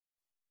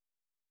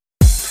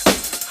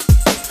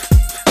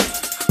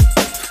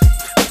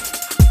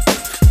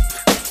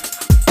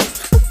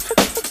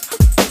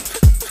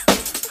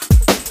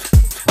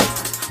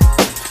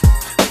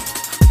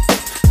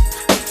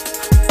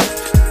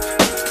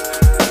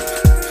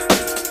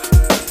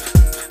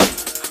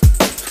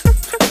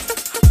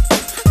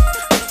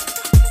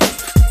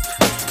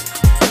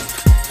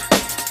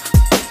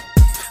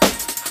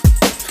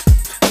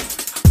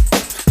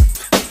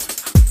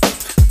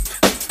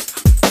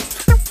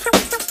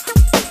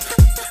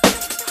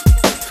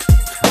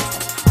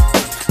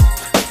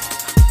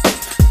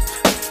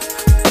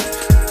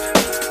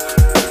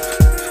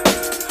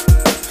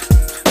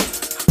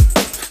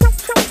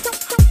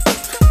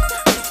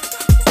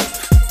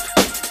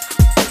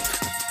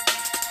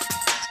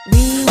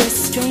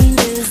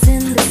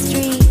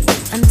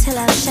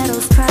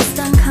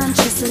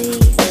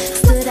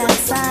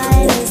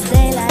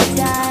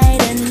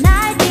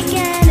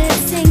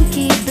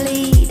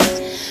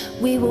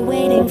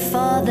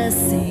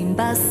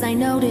'cause I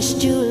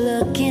noticed you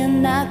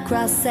looking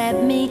across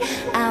at me.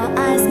 Our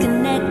eyes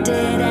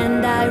connected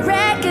and I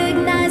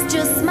recognized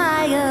your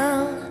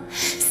smile.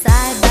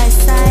 Side by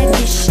side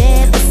we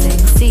shared the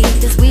same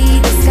seat as we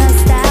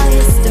discussed our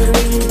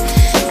history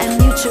and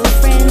mutual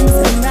friends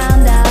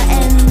around our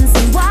ends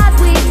and what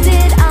we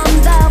did on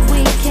the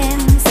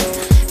weekends.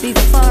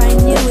 Before I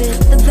knew it,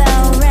 the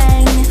bell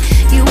rang.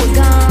 You were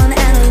gone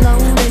and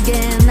alone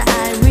again.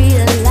 I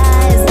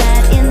realized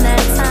that in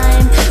that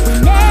time we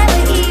never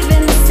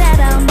even said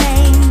our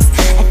names.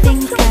 I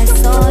think I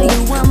saw you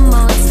one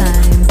more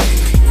time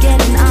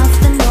getting off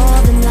the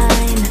northern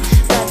line,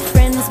 but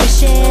friends we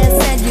shared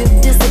said you've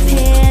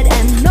disappeared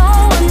and no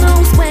one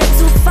knows where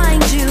to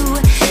find you.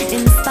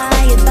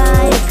 Inspired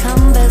by a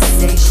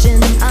conversation,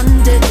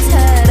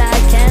 undeterred I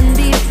can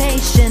be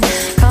patient.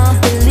 Can't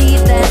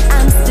believe that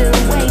I'm still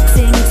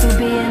waiting to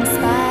be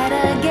inspired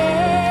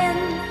again.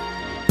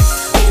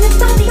 Ain't it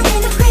funny,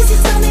 ain't it crazy,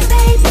 tell me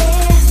baby,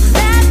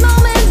 that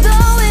moment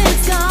though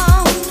it's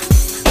gone.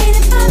 Ain't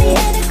it funny,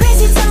 ain't it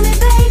crazy, tell me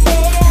baby,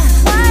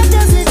 why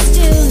does it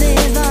still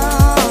live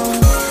on?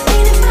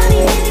 Ain't it funny,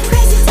 ain't it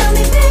crazy, tell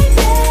me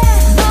baby,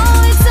 though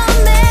it's a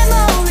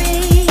memory.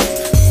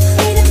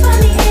 Ain't it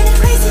funny, ain't it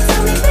crazy,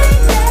 tell me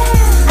baby,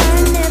 I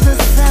never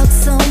felt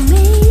so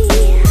me.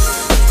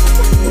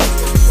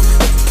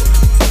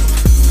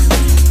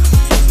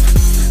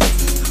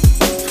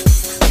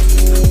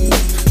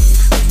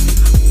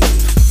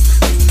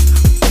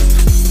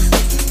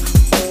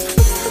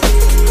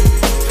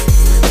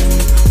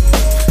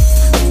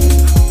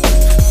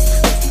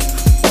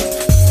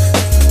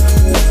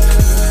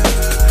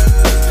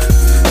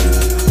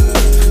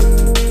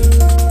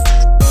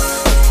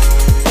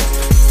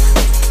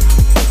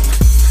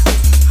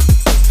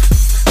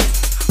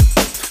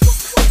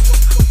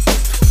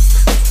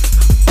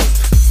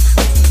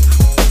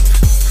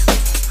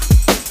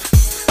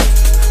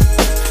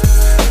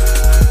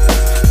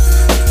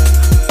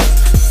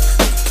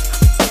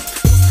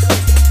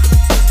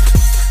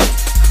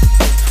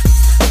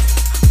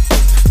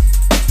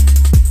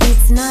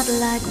 Not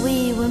like we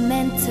were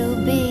meant to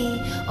be,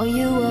 or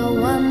you were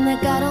one that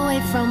got away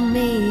from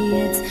me.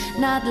 It's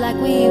not like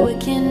we were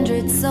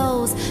kindred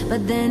souls,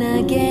 but then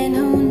again,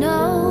 who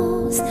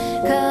knows?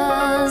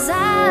 'Cause I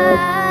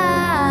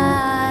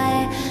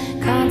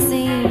can't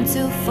seem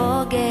to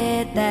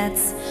forget,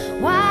 that's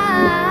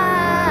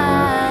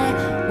why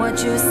what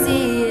you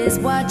see is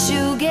what you